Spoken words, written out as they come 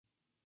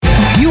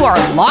You are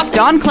Locked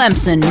On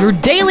Clemson, your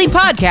daily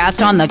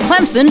podcast on the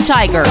Clemson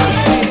Tigers.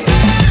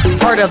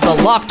 Part of the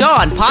Locked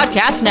On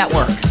Podcast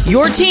Network,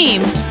 your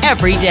team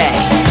every day.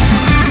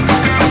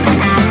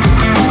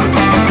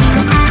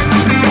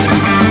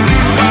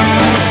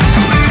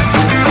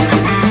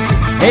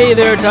 Hey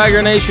there,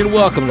 Tiger Nation.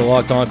 Welcome to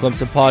Locked On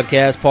Clemson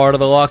Podcast, part of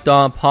the Locked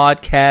On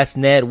Podcast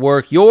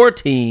Network, your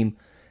team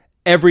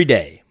every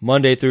day,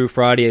 Monday through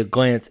Friday. A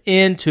glance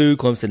into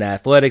Clemson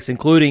athletics,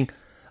 including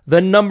the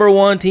number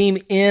one team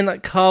in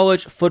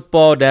college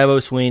football, Dabo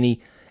Swinney,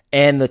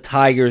 and the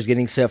Tigers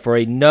getting set for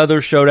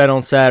another showdown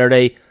on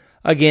Saturday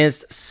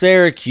against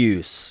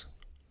Syracuse.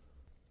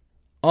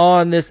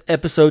 On this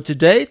episode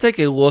today, take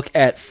a look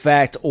at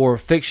fact or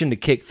fiction to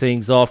kick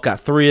things off. Got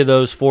three of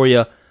those for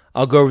you.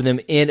 I'll go over them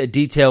in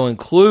detail,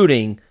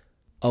 including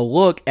a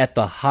look at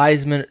the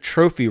Heisman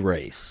Trophy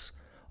race.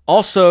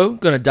 Also,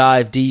 going to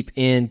dive deep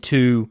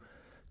into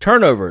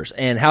turnovers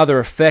and how they're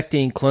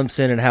affecting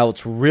Clemson and how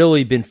it's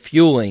really been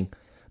fueling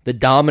the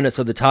dominance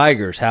of the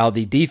Tigers, how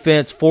the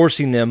defense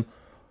forcing them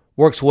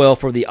works well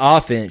for the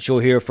offense. You'll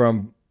hear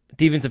from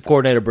defensive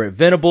coordinator Brent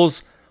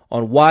Venables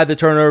on why the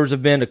turnovers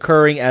have been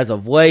occurring as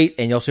of late,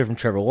 and you'll hear from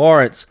Trevor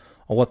Lawrence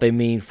on what they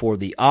mean for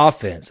the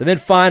offense. And then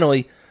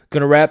finally, going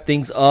to wrap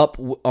things up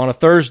on a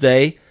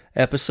Thursday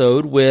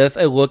episode with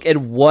a look at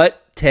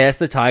what test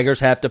the Tigers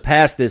have to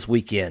pass this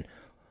weekend.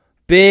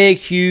 Big,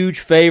 huge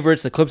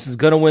favorites. The Clemson's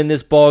going to win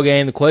this ball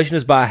game. The question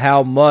is by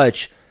how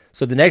much.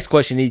 So the next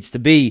question needs to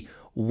be,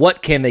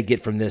 what can they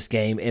get from this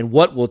game, and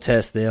what will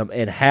test them,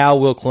 and how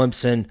will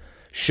Clemson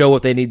show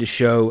what they need to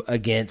show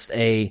against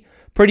a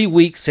pretty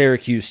weak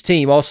Syracuse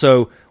team?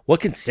 Also,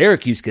 what can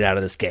Syracuse get out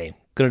of this game?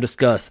 Going to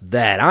discuss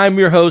that. I'm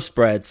your host,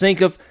 Brad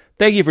Sinkoff.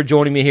 Thank you for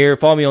joining me here.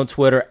 Follow me on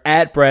Twitter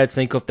at Brad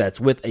Sinkoff. That's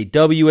with a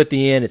W at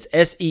the end. It's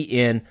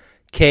Senkiw.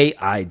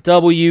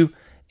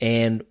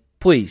 And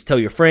please tell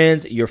your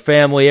friends, your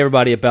family,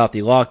 everybody about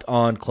the Locked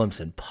On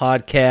Clemson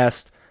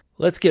podcast.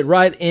 Let's get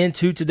right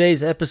into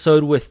today's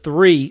episode with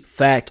three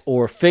fact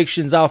or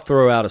fictions. I'll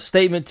throw out a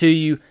statement to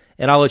you,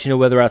 and I'll let you know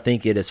whether I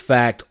think it is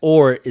fact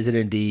or is it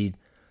indeed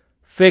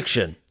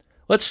fiction.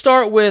 Let's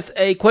start with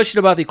a question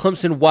about the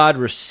Clemson wide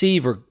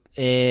receiver,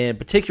 and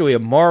particularly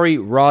Amari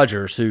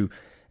Rodgers, who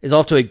is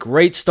off to a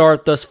great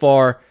start thus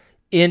far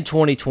in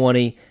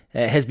 2020,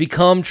 has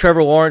become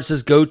Trevor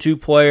Lawrence's go-to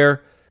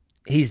player.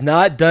 He's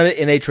not done it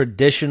in a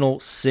traditional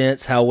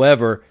sense.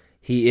 However,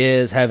 he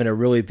is having a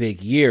really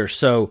big year.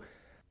 So,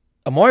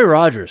 Amari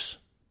Rodgers,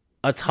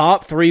 a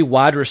top 3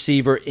 wide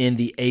receiver in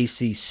the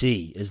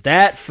ACC. Is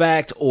that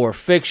fact or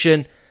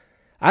fiction?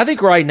 I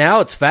think right now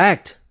it's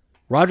fact.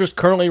 Rodgers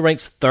currently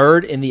ranks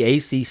 3rd in the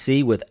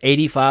ACC with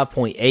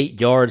 85.8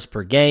 yards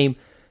per game,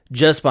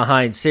 just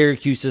behind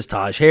Syracuse's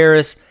Taj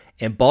Harris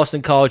and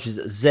Boston College's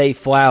Zay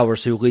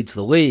Flowers, who leads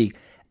the league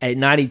at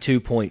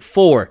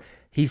 92.4.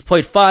 He's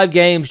played 5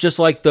 games just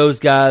like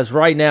those guys.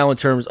 Right now, in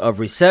terms of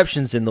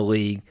receptions in the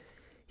league,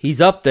 he's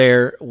up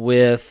there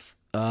with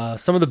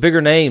some of the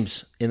bigger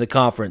names in the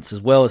conference, as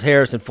well as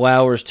Harris and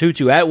Flowers,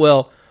 Tutu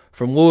Atwell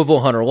from Louisville,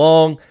 Hunter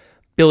Long,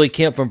 Billy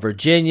Kemp from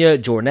Virginia,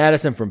 Jordan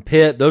Addison from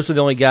Pitt. Those are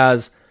the only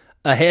guys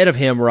ahead of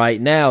him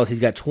right now, as he's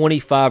got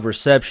 25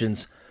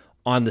 receptions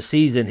on the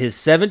season. His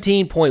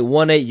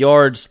 17.18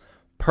 yards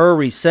per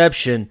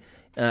reception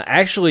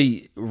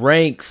actually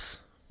ranks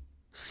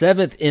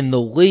 7th in the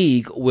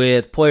league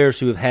with players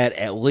who have had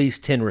at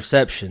least 10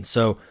 receptions.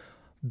 So,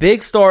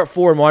 big start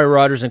for Amari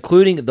Rodgers,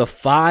 including the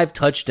 5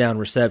 touchdown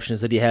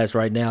receptions that he has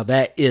right now.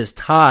 That is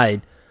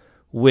tied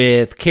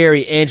with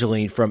Kerry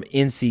Angeline from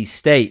NC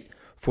State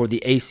for the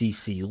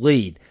ACC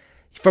lead.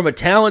 From a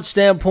talent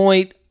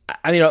standpoint,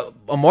 I mean,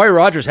 Amari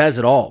Rodgers has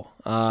it all.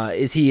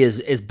 Is he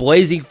as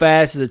blazing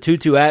fast as a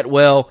Tutu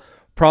Atwell?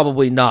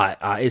 Probably not.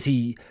 Is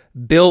he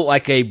built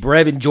like a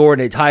Brevin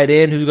Jordan, a tight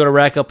end who's going to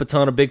rack up a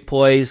ton of big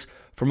plays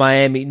for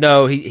Miami?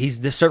 No,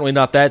 he's certainly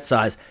not that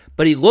size.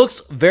 But he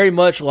looks very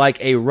much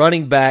like a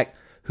running back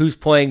who's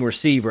playing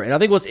receiver. And I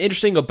think what's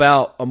interesting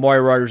about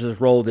Amari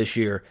Rodgers' role this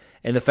year,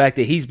 and the fact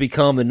that he's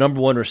become the number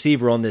 1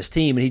 receiver on this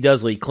team, and he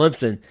does lead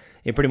Clemson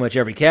in pretty much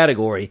every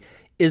category,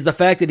 is the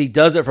fact that he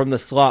does it from the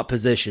slot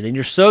position. And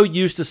you're so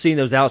used to seeing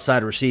those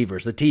outside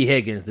receivers, the T.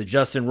 Higgins, the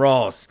Justin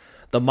Ross,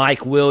 the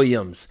Mike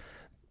Williams,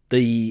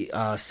 the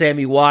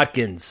Sammy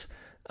Watkins,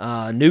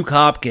 Nuke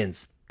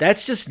Hopkins.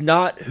 That's just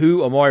not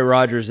who Amari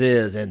Rodgers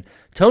is. And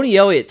Tony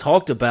Elliott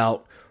talked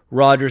about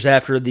Rodgers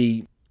after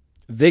the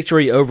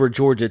victory over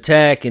Georgia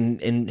Tech,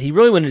 and he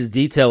really went into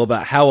detail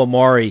about how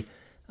Amari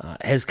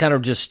has kind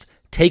of just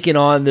taken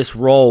on this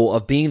role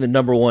of being the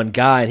number 1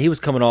 guy. And he was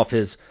coming off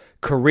his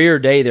career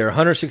day there,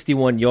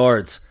 161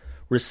 yards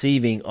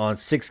receiving on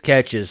 6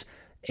 catches,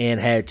 and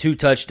had 2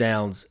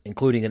 touchdowns,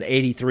 including an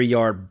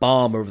 83-yard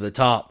bomb over the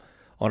top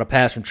on a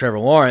pass from Trevor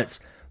Lawrence.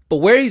 But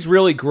where he's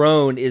really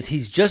grown is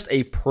he's just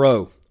a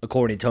pro,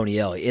 according to Tony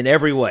Elliott, in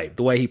every way.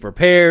 The way he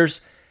prepares,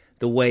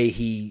 the way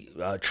he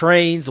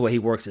trains, the way he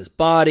works his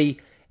body,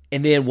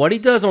 and then what he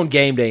does on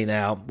game day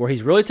now, where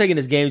he's really taking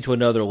his game to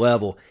another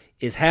level,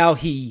 is how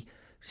he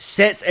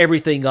sets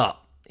everything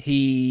up.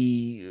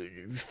 He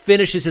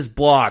finishes his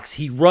blocks.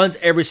 He runs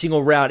every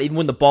single route, even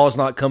when the ball's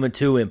not coming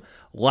to him,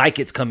 like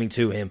it's coming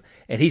to him,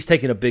 and he's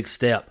taking a big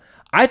step.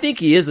 I think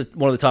he is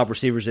one of the top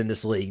receivers in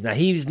this league. Now,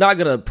 he's not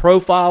going to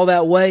profile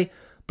that way,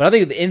 but I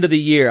think at the end of the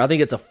year, I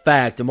think it's a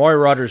fact. Amari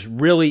Rodgers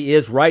really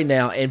is right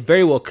now, and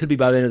very well could be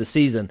by the end of the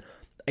season,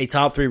 a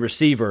top 3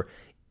 receiver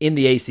in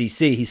the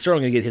ACC. He's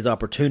certainly going to get his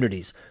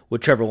opportunities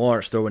with Trevor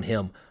Lawrence throwing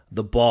him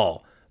the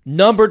ball.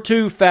 Number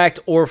 2, fact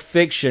or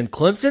fiction,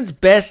 Clemson's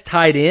best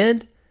tight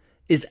end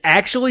is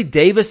actually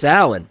Davis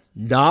Allen,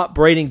 not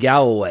Braden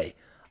Galloway.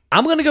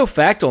 I'm going to go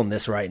fact on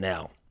this right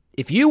now.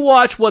 If you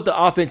watch what the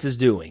offense is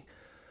doing,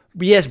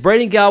 yes,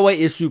 Braden Galloway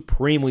is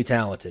supremely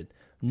talented.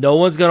 No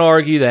one's going to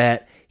argue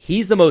that.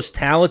 He's the most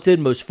talented,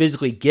 most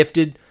physically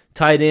gifted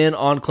tight end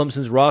on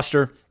Clemson's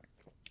roster.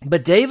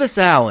 But Davis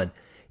Allen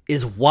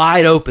is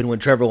wide open when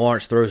Trevor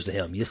Lawrence throws to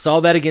him. You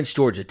saw that against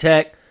Georgia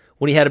Tech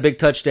when he had a big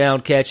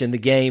touchdown catch in the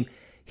game.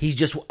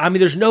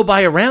 There's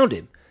nobody around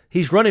him.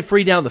 He's running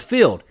free down the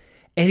field,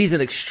 and he's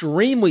an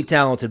extremely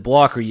talented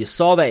blocker. You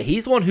saw that.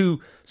 He's the one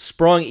who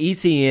sprung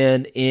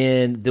ETN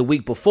in the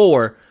week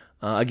before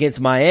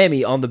against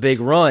Miami on the big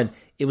run.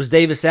 It was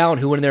Davis Allen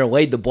who went in there and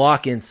laid the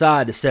block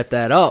inside to set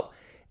that up.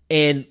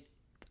 And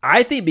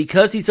I think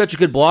because he's such a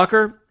good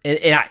blocker,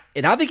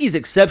 and I think he's an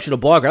exceptional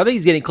blocker, I think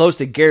he's getting close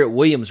to Garrett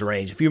Williams'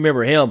 range. If you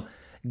remember him,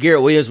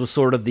 Garrett Williams was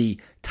sort of the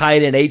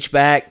tight end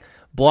H-back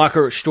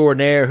blocker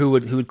extraordinaire who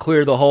would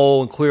clear the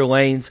hole and clear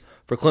lanes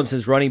for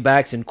Clemson's running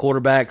backs and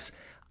quarterbacks.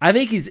 I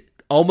think he's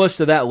almost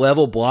to that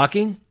level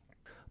blocking,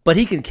 but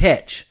he can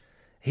catch.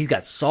 He's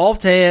got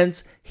soft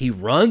hands. He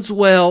runs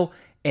well.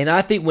 And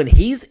I think when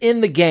he's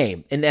in the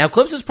game, and now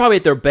Clemson's probably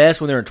at their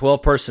best when they're in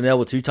 12 personnel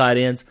with 2 tight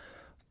ends,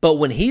 but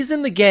when he's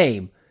in the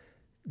game,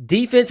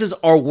 defenses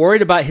are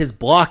worried about his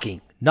blocking,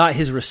 not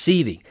his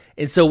receiving.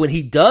 And so when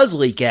he does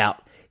leak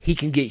out, he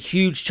can get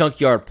huge chunk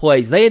yard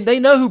plays. They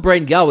know who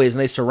Braden Galloway is,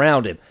 and they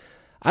surround him.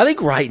 I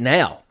think right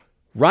now,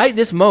 right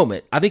this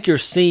moment, I think you're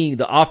seeing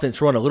the offense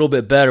run a little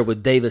bit better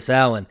with Davis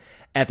Allen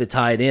at the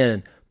tight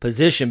end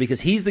position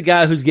because he's the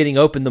guy who's getting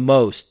open the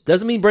most.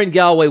 Doesn't mean Braden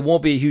Galloway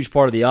won't be a huge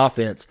part of the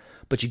offense,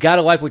 but you got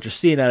to like what you're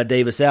seeing out of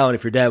Davis Allen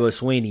if you're Dabo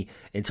Swinney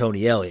and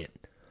Tony Elliott.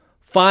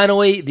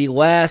 Finally, the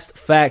last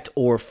fact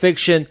or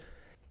fiction,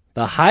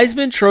 the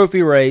Heisman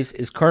Trophy race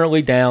is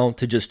currently down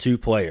to just 2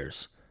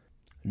 players.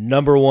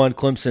 Number 1,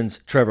 Clemson's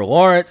Trevor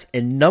Lawrence,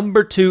 and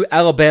number 2,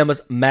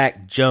 Alabama's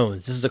Mac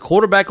Jones. This is a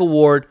quarterback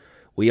award.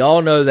 We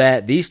all know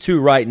that. These 2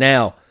 right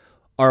now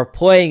are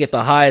playing at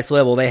the highest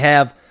level. They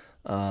have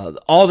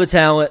all the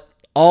talent,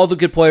 all the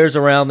good players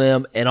around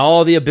them, and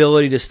all the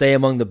ability to stay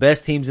among the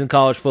best teams in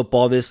college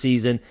football this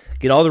season,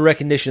 get all the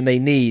recognition they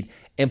need,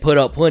 and put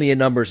up plenty of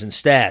numbers and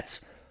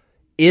stats.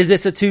 Is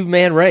this a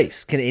 2-man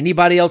race? Can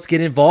anybody else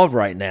get involved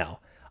right now?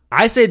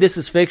 I say this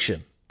is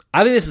fiction.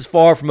 I think this is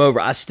far from over.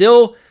 I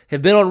still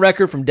have been on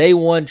record from day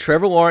one,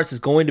 Trevor Lawrence is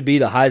going to be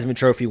the Heisman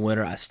Trophy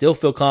winner. I still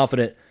feel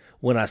confident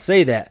when I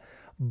say that.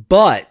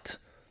 But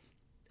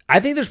I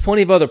think there's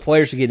plenty of other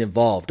players to get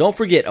involved. Don't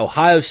forget,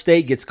 Ohio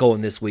State gets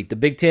going this week. The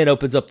Big Ten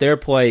opens up their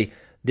play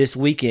this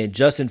weekend.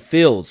 Justin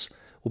Fields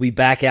will be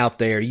back out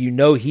there. You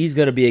know he's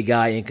going to be a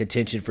guy in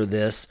contention for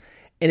this.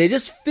 And it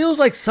just feels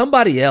like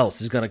somebody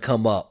else is going to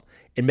come up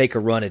and make a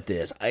run at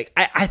this.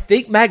 I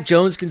think Mac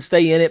Jones can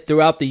stay in it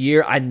throughout the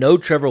year. I know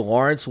Trevor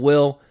Lawrence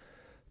will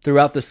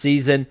throughout the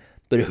season.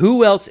 But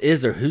who else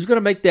is there? Who's going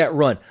to make that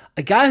run?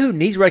 A guy who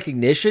needs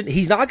recognition.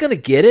 He's not going to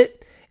get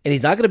it, and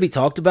he's not going to be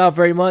talked about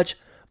very much.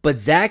 But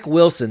Zach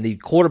Wilson, the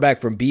quarterback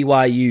from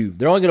BYU,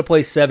 they're only going to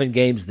play 7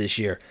 games this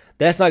year.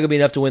 That's not going to be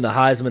enough to win the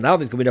Heisman. I don't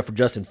think it's going to be enough for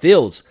Justin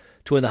Fields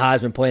to win the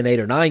Heisman playing 8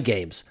 or 9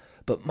 games.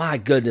 But my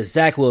goodness,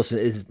 Zach Wilson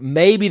is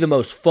maybe the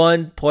most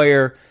fun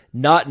player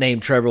not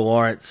named Trevor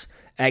Lawrence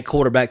at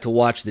quarterback to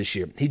watch this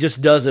year. He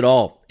just does it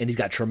all, and he's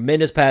got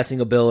tremendous passing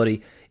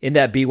ability in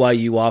that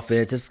BYU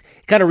offense.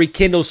 It kind of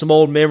rekindles some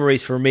old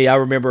memories for me. I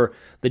remember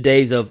the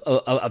days of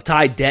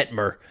Ty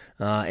Detmer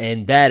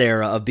and that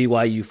era of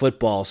BYU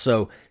football.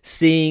 So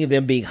seeing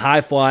them being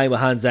high-flying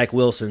behind Zach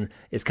Wilson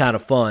is kind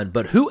of fun.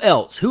 But who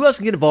else? Who else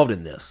can get involved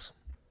in this?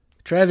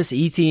 Travis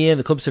Etienne,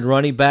 the Clemson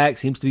running back,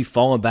 seems to be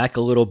falling back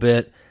a little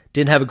bit.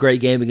 Didn't have a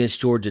great game against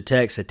Georgia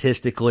Tech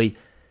statistically.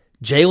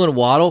 Jalen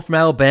Waddle from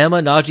Alabama,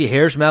 Najee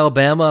Harris from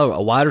Alabama,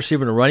 a wide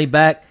receiver and a running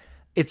back.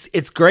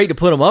 It's great to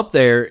put them up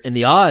there in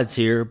the odds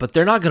here, but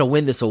they're not going to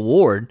win this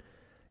award.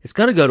 It's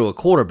going to go to a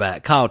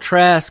quarterback. Kyle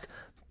Trask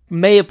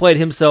may have played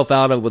himself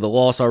out of it with a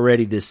loss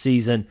already this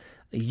season.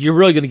 You're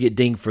really going to get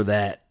dinged for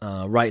that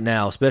right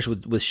now,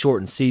 especially with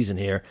shortened season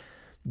here.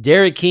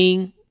 Derek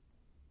King,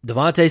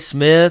 Devontae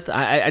Smith,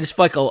 I just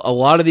feel like a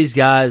lot of these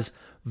guys,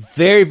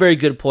 very, very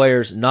good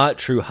players, not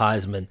true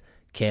Heisman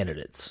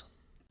candidates.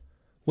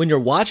 When you're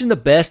watching the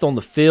best on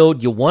the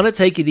field, you want to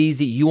take it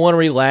easy. You want to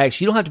relax.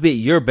 You don't have to be at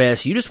your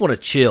best. You just want to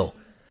chill.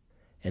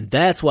 And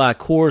that's why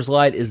Coors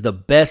Light is the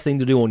best thing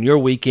to do on your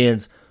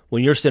weekends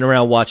when you're sitting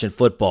around watching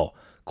football.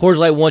 Coors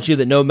Light wants you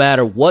that no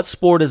matter what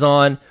sport is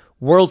on,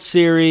 World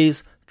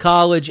Series,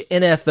 college,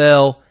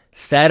 NFL,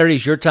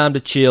 Saturday's your time to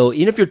chill.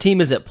 Even if your team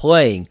isn't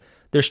playing,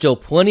 there's still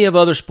plenty of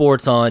other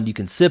sports on. You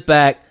can sit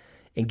back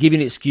and give you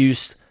an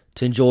excuse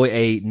to enjoy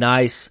a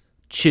nice,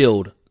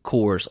 chilled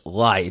Coors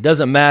Light. It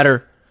doesn't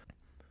matter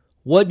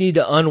what you need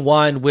to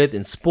unwind with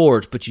in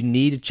sports, but you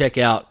need to check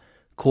out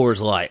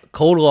Coors Light.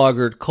 Cold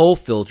lagered, cold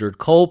filtered,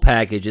 cold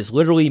packaged. It's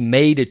literally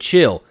made to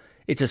chill.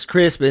 It's as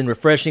crisp and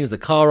refreshing as the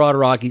Colorado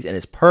Rockies, and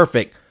it's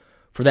perfect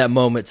for that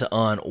moment to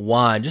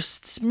unwind.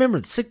 Just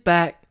remember, sit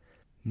back,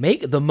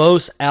 make the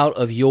most out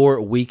of your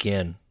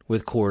weekend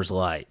with Coors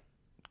Light.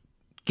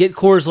 Get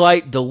Coors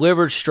Light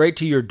delivered straight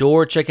to your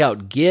door. Check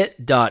out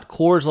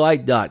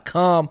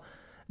get.coorslight.com.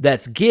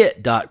 That's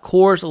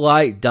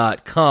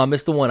get.coorslight.com.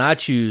 It's the one I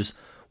choose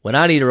when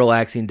I need a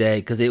relaxing day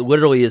because it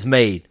literally is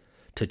made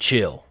to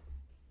chill.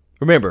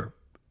 Remember,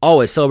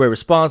 always celebrate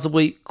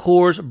responsibly.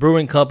 Coors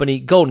Brewing Company,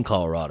 Golden,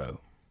 Colorado.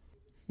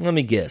 Let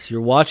me guess,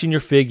 you're watching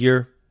your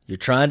figure, you're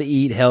trying to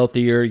eat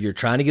healthier, you're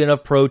trying to get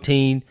enough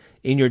protein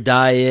in your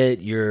diet,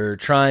 you're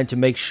trying to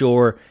make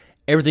sure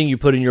everything you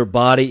put in your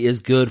body is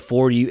good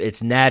for you,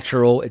 it's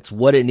natural, it's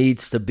what it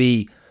needs to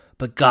be.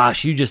 But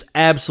gosh, you just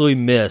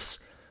absolutely miss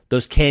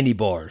those candy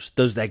bars,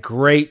 that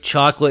great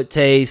chocolate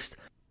taste.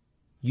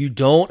 You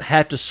don't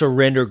have to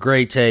surrender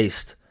great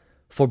taste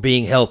for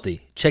being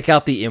healthy. Check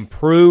out the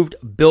improved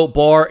Built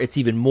Bar. It's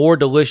even more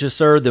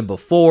deliciouser than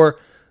before.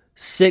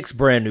 6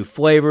 brand new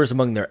flavors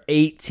among their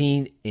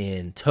 18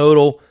 in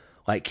total,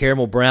 like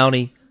caramel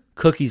brownie,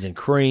 cookies and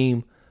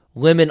cream,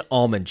 lemon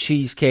almond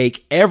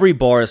cheesecake. Every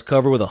bar is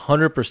covered with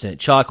 100%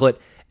 chocolate,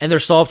 and they're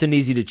soft and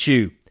easy to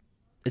chew.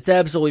 It's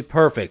absolutely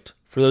perfect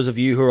for those of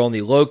you who are on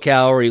the low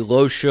calorie,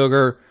 low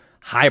sugar,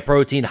 high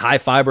protein, high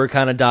fiber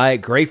kind of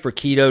diet. Great for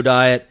keto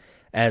diet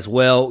as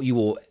well. You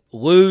will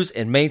lose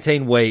and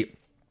maintain weight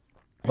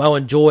while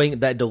enjoying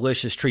that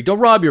delicious treat. Don't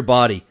rob your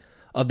body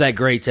of that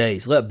great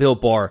taste. Let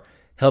Built Bar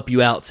help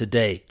you out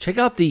today. Check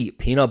out the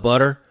peanut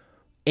butter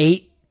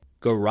 8.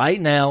 Go right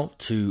now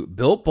to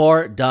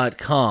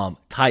BuiltBar.com.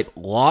 Type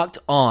Locked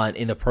On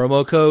in the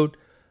promo code.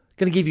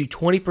 Going to give you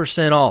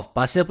 20% off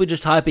by simply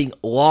just typing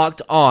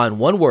Locked On,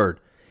 one word,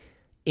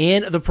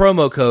 in the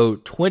promo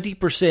code.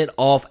 20%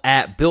 off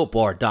at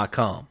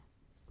BuiltBar.com.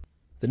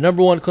 The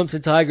number one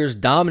Clemson Tigers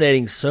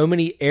dominating so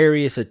many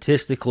areas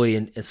statistically,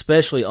 and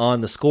especially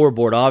on the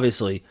scoreboard,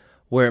 obviously,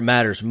 where it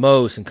matters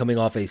most, and coming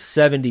off a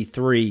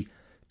 73-7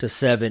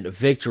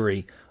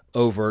 victory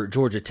over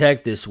Georgia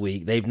Tech this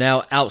week. They've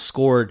now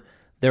outscored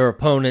their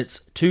opponents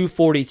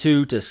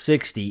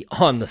 242-60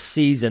 on the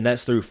season.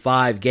 That's through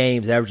 5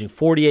 games, averaging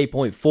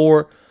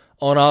 48.4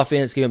 on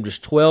offense, giving them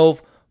just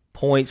 12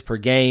 points per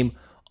game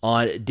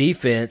on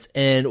defense.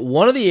 And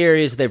one of the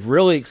areas they've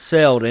really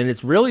excelled, and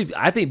it's really,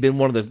 I think, been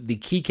one of the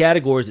key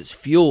categories that's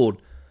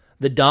fueled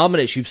the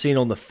dominance you've seen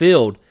on the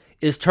field,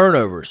 is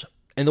turnovers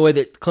and the way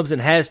that Clemson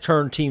has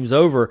turned teams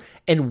over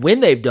and when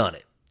they've done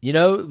it. You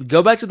know,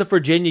 go back to the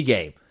Virginia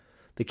game.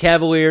 The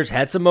Cavaliers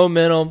had some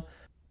momentum.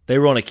 They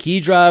were on a key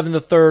drive in the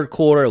third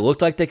quarter. It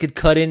looked like they could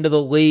cut into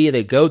the lead.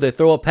 They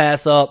throw a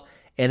pass up,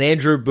 and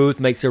Andrew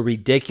Booth makes a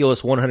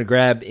ridiculous 100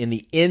 grab in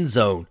the end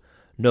zone,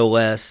 no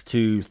less,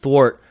 to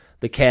thwart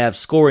the Cavs'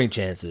 scoring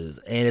chances.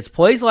 And it's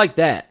plays like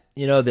that,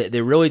 you know,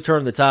 that really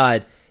turn the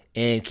tide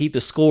and keep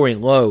the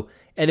scoring low.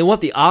 And then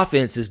what the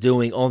offense is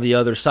doing on the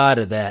other side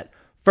of that.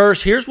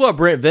 First, here's what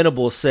Brent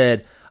Venables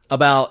said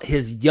about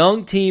his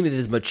young team that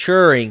is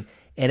maturing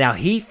and how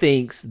he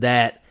thinks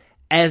that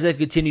as they've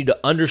continued to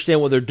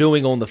understand what they're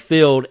doing on the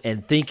field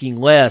and thinking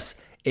less,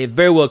 it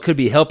very well could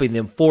be helping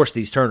them force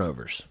these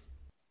turnovers.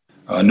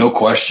 No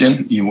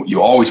question.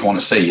 You always want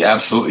to say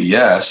absolutely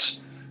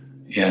yes.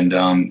 And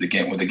when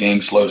the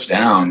game slows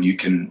down,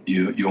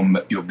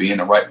 you'll be in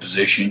the right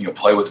position. You'll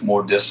play with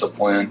more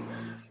discipline.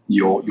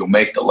 You'll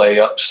make the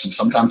layups, and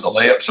sometimes the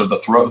layups are the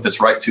throw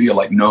that's right to you,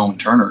 like Nolan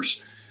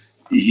Turner's.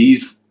 He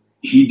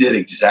did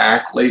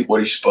exactly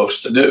what he's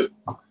supposed to do.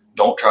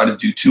 Don't try to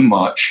do too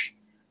much.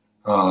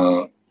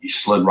 He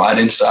slid right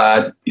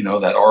inside,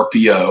 that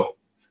RPO,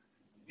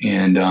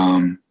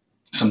 and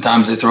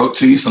sometimes they throw it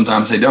to you,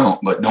 sometimes they don't.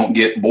 But don't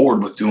get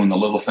bored with doing the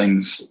little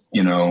things,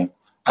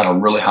 at a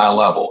really high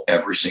level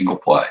every single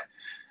play.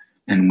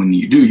 And when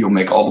you do, you'll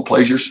make all the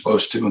plays you're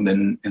supposed to,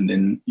 and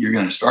then you're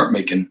going to start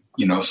making,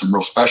 some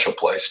real special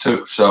plays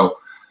too. So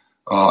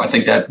I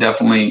think that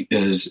definitely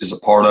is a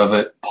part of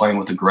it. Playing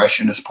with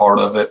aggression is part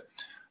of it.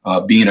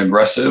 Being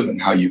aggressive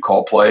and how you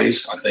call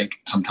plays. I think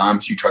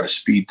sometimes you try to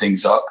speed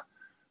things up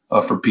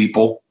for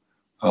people.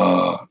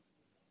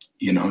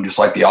 Just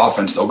like the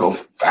offense, they'll go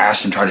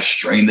fast and try to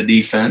strain the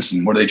defense.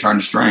 And what are they trying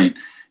to strain?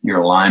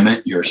 Your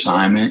alignment, your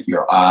assignment,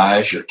 your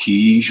eyes, your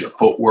keys, your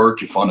footwork,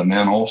 your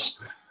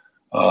fundamentals,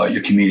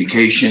 your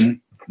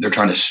communication. They're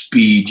trying to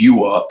speed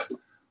you up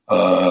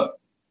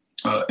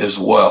as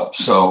well.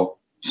 So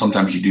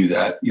sometimes you do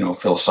that,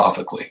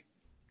 philosophically.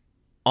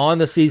 On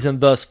the season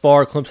thus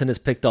far, Clemson has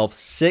picked off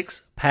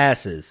 6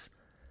 passes.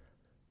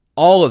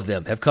 All of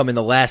them have come in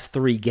the last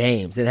 3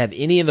 games. They didn't have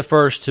any in the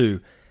first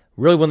 2.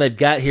 Really, when they've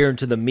got here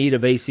into the meat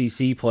of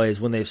ACC plays,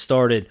 when they've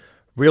started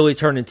really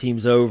turning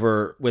teams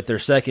over with their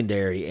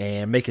secondary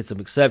and making some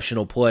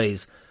exceptional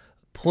plays.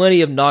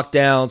 Plenty of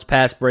knockdowns,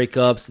 pass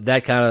breakups,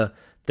 that kind of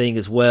thing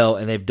as well,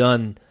 and they've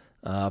done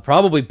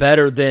probably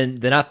better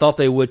than I thought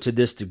they would to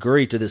this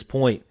degree, to this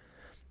point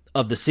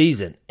of the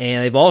season.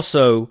 And they've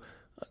also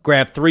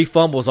grabbed 3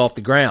 fumbles off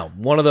the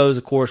ground. One of those,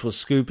 of course, was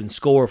scoop and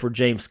score for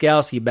James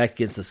Skalski back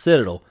against the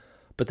Citadel.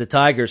 But the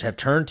Tigers have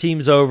turned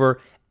teams over,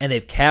 and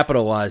they've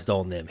capitalized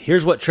on them.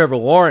 Here's what Trevor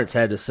Lawrence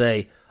had to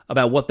say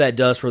about what that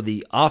does for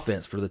the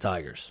offense for the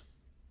Tigers.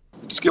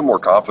 Just get more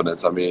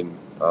confidence. I mean,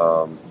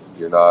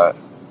 you're not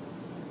 –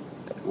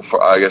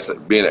 I guess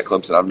being at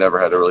Clemson, I've never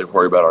had to really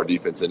worry about our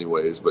defense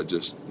anyways, but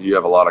just you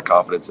have a lot of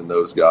confidence in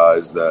those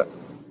guys that,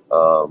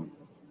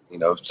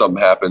 if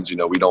something happens,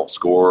 we don't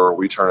score,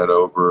 we turn it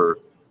over,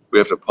 we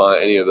have to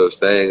punt, any of those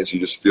things, you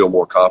just feel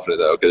more confident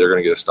that, okay, they're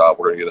going to get a stop,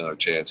 we're going to get another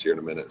chance here in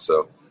a minute.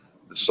 So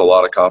it's just a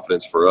lot of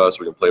confidence for us.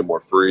 We can play more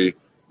free.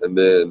 And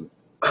then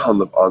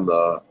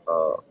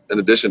in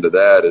addition to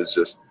that is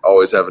just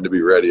always having to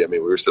be ready. I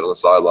mean, we were sitting on the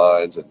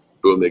sidelines and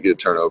boom, they get a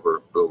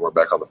turnover, boom, we're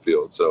back on the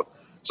field. So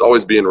it's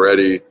always being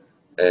ready.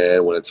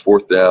 And when it's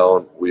 4th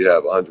down, we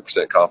have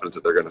 100% confidence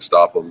that they're going to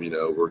stop them.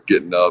 We're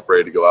getting up,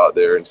 ready to go out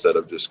there instead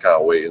of just kind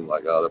of waiting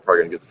like, oh, they're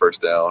probably going to get the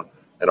first down.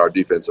 And our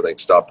defense, I think,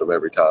 stopped them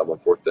every time on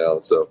 4th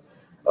down. So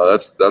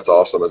that's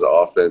awesome as an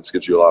offense.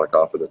 Gives you a lot of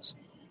confidence.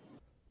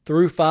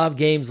 Through 5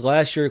 games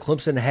last year,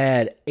 Clemson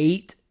had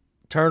 8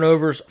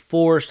 turnovers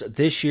forced.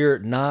 This year,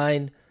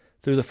 9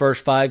 through the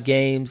first 5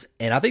 games.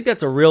 And I think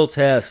that's a real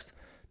test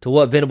to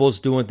what Venables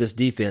doing with this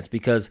defense,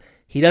 because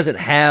he doesn't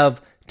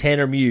have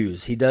Tanner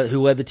Muse,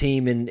 who led the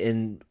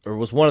team or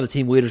was one of the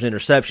team leaders in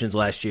interceptions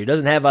last year. He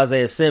doesn't have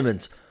Isaiah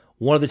Simmons,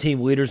 one of the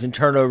team leaders in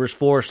turnovers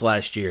forced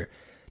last year.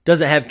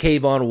 Doesn't have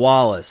Kayvon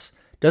Wallace.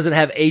 Doesn't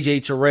have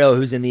A.J. Terrell,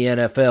 who's in the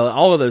NFL.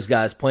 All of those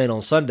guys playing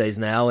on Sundays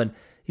now, and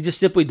he just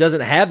simply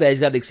doesn't have that. He's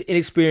got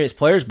inexperienced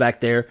players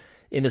back there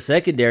in the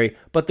secondary,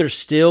 but they're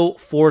still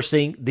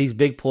forcing these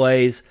big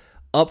plays.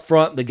 Up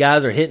front, the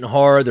guys are hitting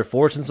hard. They're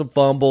forcing some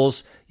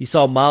fumbles. You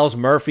saw Miles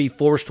Murphy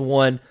forced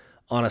one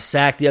on a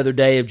sack the other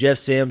day of Jeff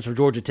Sims for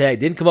Georgia Tech.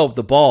 Didn't come up with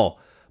the ball,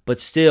 but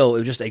still, it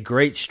was just a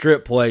great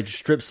strip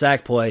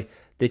sack play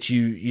that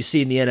you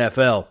see in the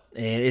NFL.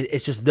 And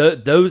it's just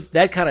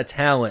that kind of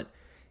talent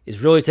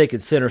is really taking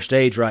center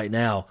stage right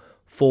now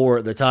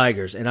for the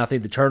Tigers. And I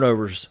think the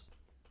turnovers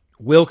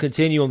will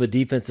continue on the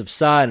defensive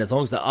side. And as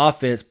long as the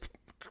offense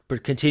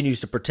continues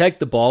to protect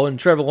the ball, and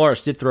Trevor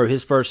Lawrence did throw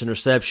his first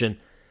interception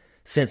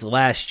since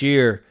last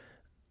year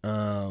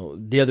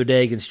the other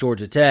day against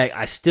Georgia Tech,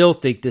 I still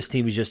think this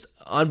team is just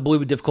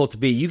unbelievably difficult to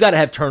beat. You got to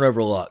have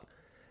turnover luck.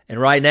 And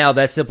right now,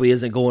 that simply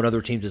isn't going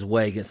other teams'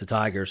 way against the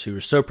Tigers, who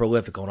are so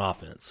prolific on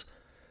offense.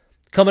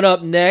 Coming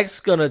up next,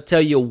 going to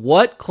tell you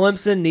what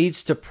Clemson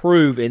needs to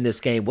prove in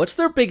this game. What's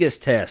their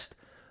biggest test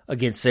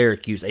against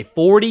Syracuse? A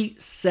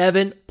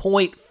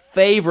 47-point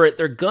favorite.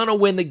 They're going to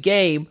win the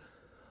game,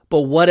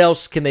 but what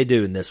else can they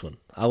do in this one?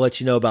 I'll let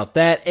you know about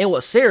that and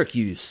what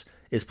Syracuse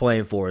is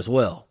playing for as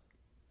well.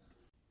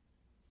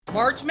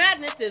 March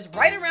Madness is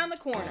right around the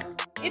corner.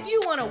 If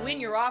you want to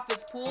win your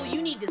office pool,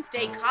 you need to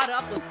stay caught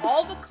up with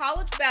all the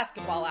college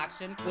basketball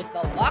action with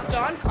the Locked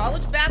On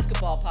College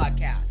Basketball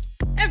Podcast.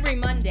 Every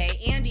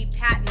Monday, Andy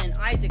Patton and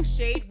Isaac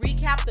Shade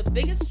recap the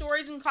biggest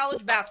stories in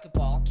college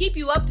basketball, keep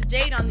you up to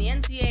date on the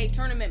NCAA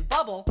tournament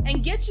bubble,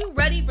 and get you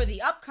ready for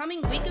the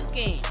upcoming week of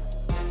games.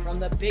 From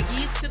the Big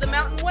East to the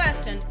Mountain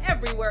West and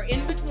everywhere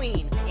in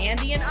between,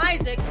 Andy and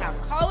Isaac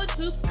have college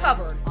hoops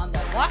covered on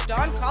the Locked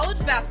On College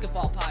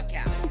Basketball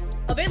Podcast.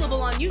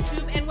 Available on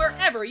YouTube and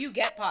wherever you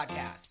get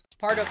podcasts.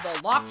 Part of the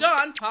Locked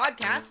On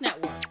Podcast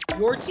Network.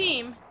 Your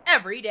team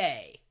every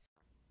day.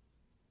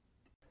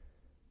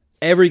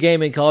 Every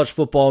game in college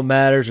football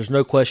matters. There's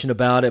no question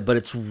about it, but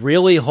it's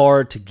really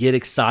hard to get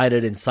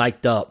excited and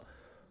psyched up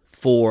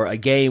for a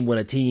game when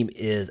a team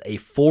is a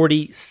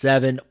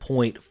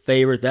 47-point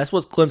favorite. That's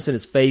what Clemson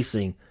is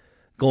facing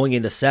going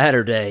into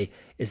Saturday,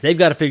 is they've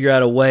got to figure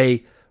out a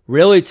way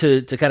really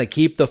to kind of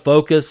keep the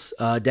focus.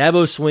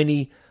 Dabo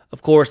Swinney,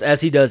 of course,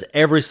 as he does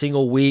every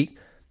single week,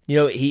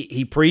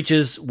 he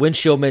preaches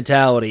windshield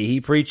mentality. He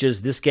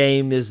preaches this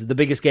game is the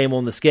biggest game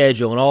on the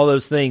schedule and all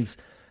those things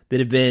that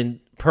have been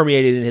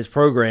permeated in his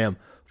program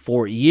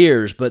for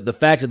years. But the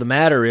fact of the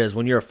matter is,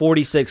 when you're a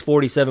 46,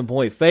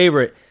 47-point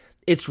favorite,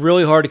 it's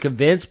really hard to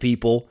convince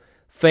people,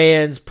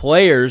 fans,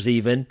 players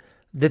even,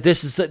 that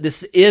this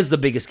is the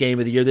biggest game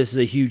of the year. This is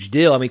a huge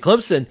deal. I mean,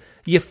 Clemson,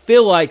 you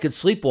feel like could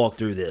sleepwalk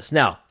through this.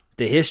 Now,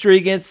 the history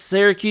against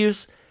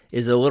Syracuse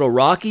is a little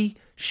rocky.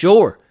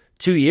 Sure,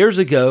 2 years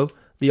ago,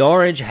 the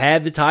Orange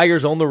had the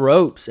Tigers on the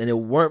ropes, and it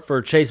weren't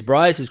for Chase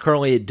Bryce, who's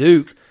currently at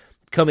Duke,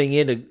 coming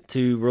in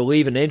to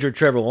relieve an injured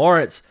Trevor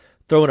Lawrence,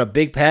 throwing a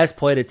big pass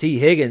play to T.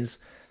 Higgins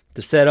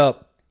to set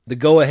up the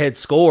go-ahead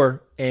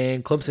score,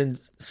 and Clemson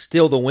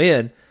steal the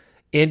win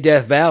in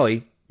Death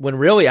Valley, when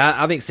really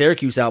I think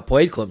Syracuse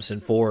outplayed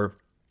Clemson for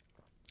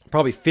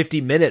probably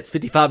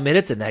 55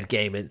 minutes in that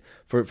game, and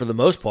for the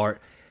most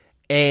part.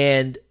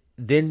 And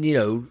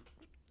then,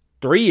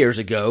 3 years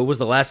ago was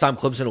the last time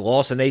Clemson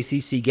lost an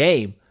ACC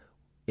game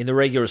in the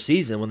regular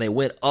season, when they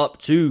went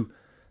up to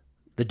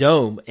the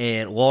Dome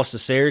and lost to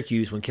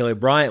Syracuse when Kelly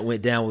Bryant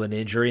went down with an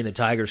injury and the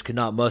Tigers could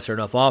not muster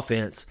enough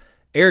offense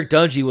Eric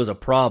Dungy was a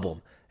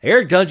problem.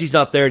 Eric Dungy's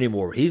not there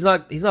anymore. He's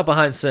not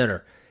behind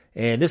center.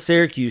 And this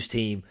Syracuse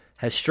team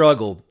has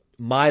struggled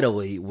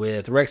mightily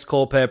with Rex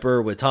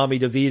Culpepper, with Tommy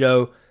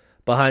DeVito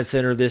behind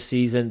center this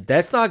season.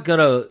 That's not going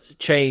to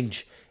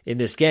change in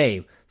this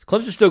game.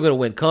 Clemson's still going to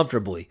win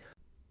comfortably.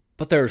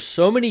 But there are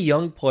so many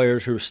young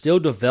players who are still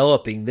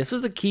developing. This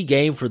was a key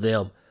game for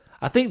them.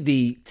 I think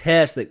the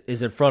test that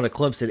is in front of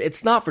Clemson,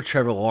 it's not for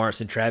Trevor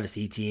Lawrence and Travis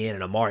Etienne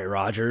and Amari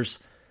Rodgers.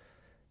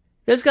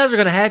 Those guys are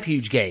going to have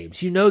huge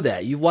games. You know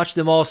that. You've watched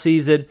them all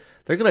season.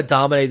 They're going to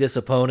dominate this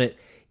opponent.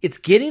 It's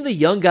getting the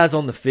young guys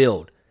on the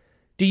field.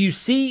 Do you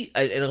see,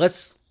 and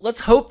let's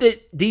hope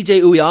that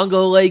DJ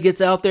Uiagalelei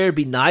gets out there. It'd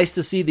be nice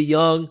to see the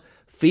young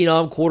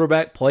phenom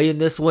quarterback play in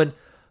this one.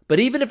 But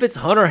even if it's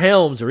Hunter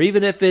Helms, or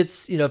even if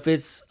it's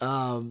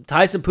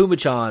Tyson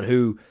Pumachan,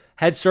 who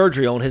had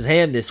surgery on his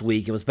hand this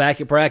week and was back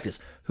at practice,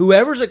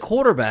 whoever's at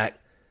quarterback,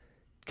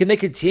 can they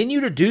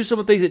continue to do some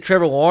of the things that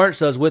Trevor Lawrence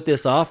does with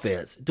this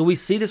offense? Do we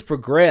see this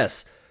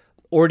progress?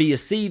 Or do you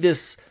see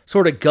this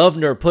sort of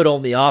governor put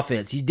on the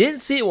offense? You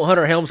didn't see it when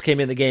Hunter Helms came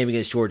in the game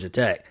against Georgia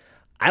Tech.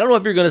 I don't know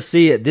if you're going to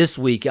see it this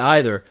week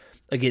either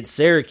against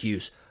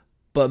Syracuse.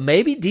 But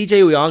maybe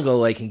DJ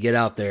Uiagalelei can get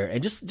out there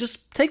and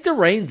just take the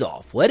reins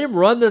off. Let him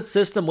run the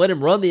system. Let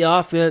him run the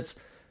offense.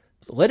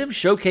 Let him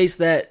showcase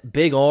that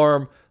big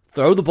arm,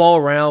 throw the ball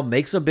around,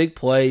 make some big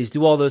plays,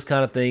 do all those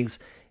kind of things.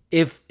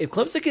 If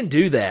Clemson can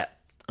do that,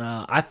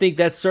 I think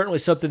that's certainly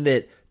something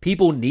that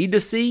people need to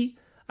see.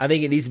 I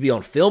think it needs to be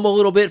on film a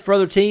little bit for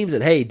other teams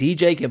that, hey,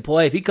 DJ can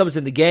play. If he comes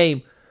in the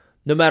game,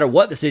 no matter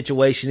what the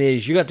situation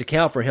is, you're going to have to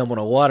count for him on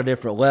a lot of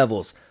different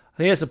levels. I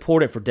think that's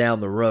important for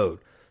down the road.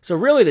 So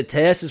really the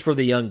test is for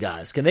the young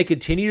guys. Can they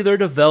continue their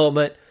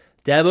development?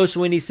 Dabo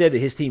Swinney said that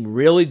his team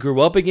really grew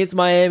up against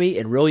Miami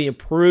and really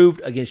improved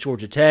against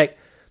Georgia Tech.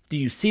 Do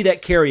you see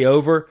that carry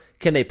over?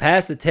 Can they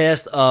pass the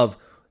test of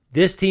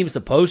this team's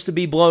supposed to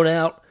be blown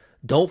out?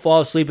 Don't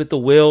fall asleep at the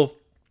wheel.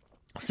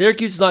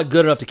 Syracuse is not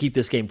good enough to keep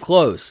this game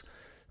close.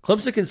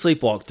 Clemson can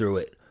sleepwalk through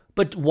it.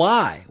 But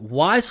why?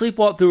 Why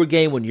sleepwalk through a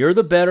game when you're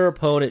the better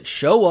opponent?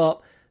 Show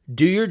up,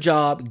 do your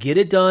job, get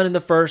it done in the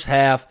first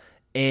half,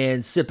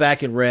 and sit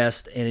back and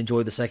rest and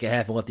enjoy the second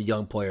half and let the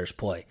young players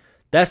play.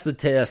 That's the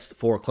test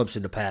for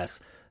Clemson to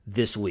pass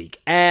this week.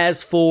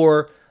 As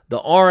for the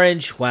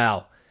Orange,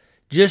 wow,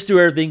 just do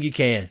everything you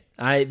can.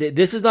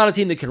 This is not a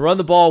team that can run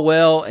the ball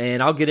well,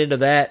 and I'll get into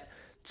that.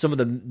 Some of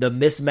the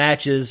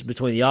mismatches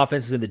between the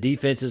offenses and the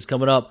defenses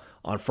coming up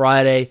on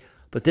Friday.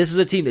 But this is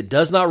a team that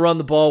does not run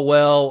the ball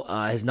well,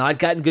 has not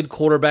gotten good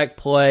quarterback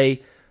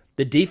play.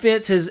 The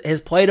defense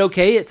has played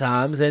okay at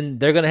times, and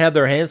they're going to have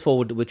their hands full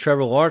with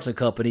Trevor Lawrence and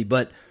company.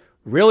 But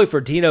really for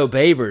Dino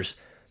Babers,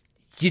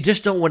 you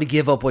just don't want to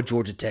give up what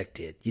Georgia Tech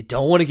did. You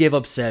don't want to give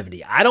up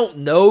 70. I don't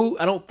know.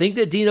 I don't think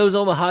that Dino's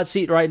on the hot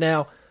seat right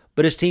now,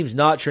 but his team's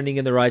not trending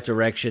in the right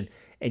direction,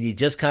 and you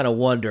just kind of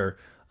wonder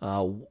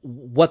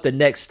what the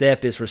next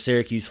step is for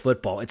Syracuse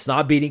football. It's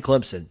not beating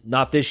Clemson,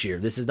 not this year.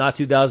 This is not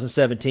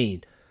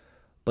 2017.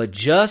 But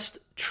just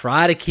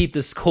try to keep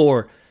the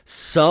score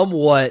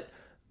somewhat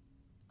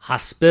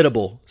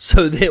hospitable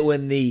so that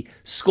when the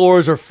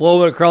scores are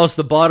flowing across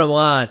the bottom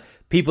line,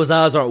 people's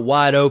eyes aren't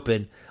wide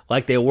open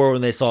like they were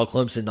when they saw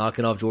Clemson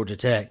knocking off Georgia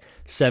Tech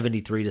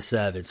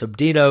 73-7. So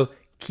Dino,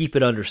 keep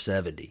it under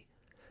 70.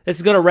 This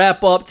is going to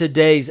wrap up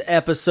today's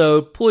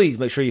episode. Please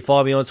make sure you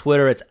follow me on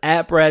Twitter. It's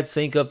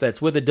 @BradSinkup.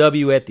 That's with a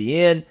W at the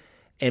end.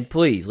 And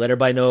please let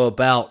everybody know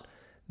about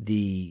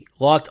the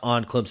Locked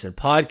On Clemson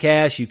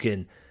podcast. You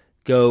can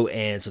go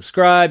and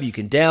subscribe. You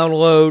can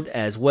download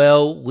as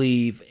well.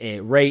 Leave a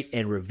rate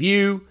and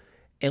review.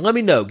 And let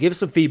me know. Give us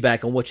some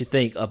feedback on what you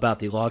think about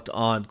the Locked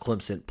On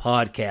Clemson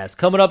podcast.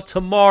 Coming up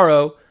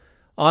tomorrow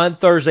on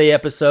Thursday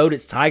episode,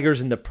 it's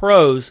Tigers and the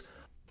Pros.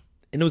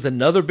 And it was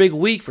another big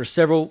week for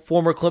several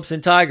former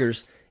Clemson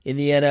Tigers in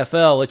the NFL.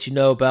 I'll let you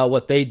know about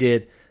what they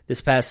did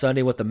this past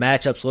Sunday, what the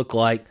matchups look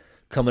like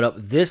coming up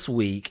this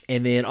week.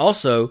 And then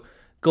also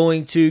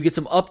going to get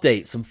some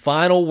updates, some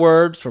final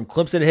words from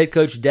Clemson head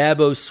coach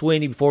Dabo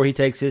Swinney before he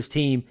takes his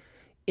team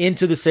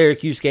into the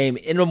Syracuse game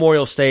in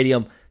Memorial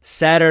Stadium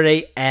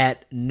Saturday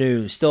at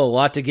noon. Still a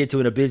lot to get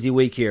to in a busy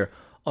week here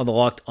on the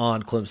Locked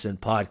On Clemson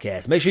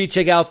podcast. Make sure you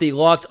check out the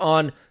Locked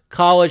On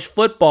College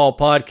Football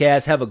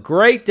podcast. Have a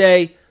great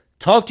day.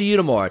 Talk to you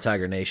tomorrow,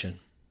 Tiger Nation.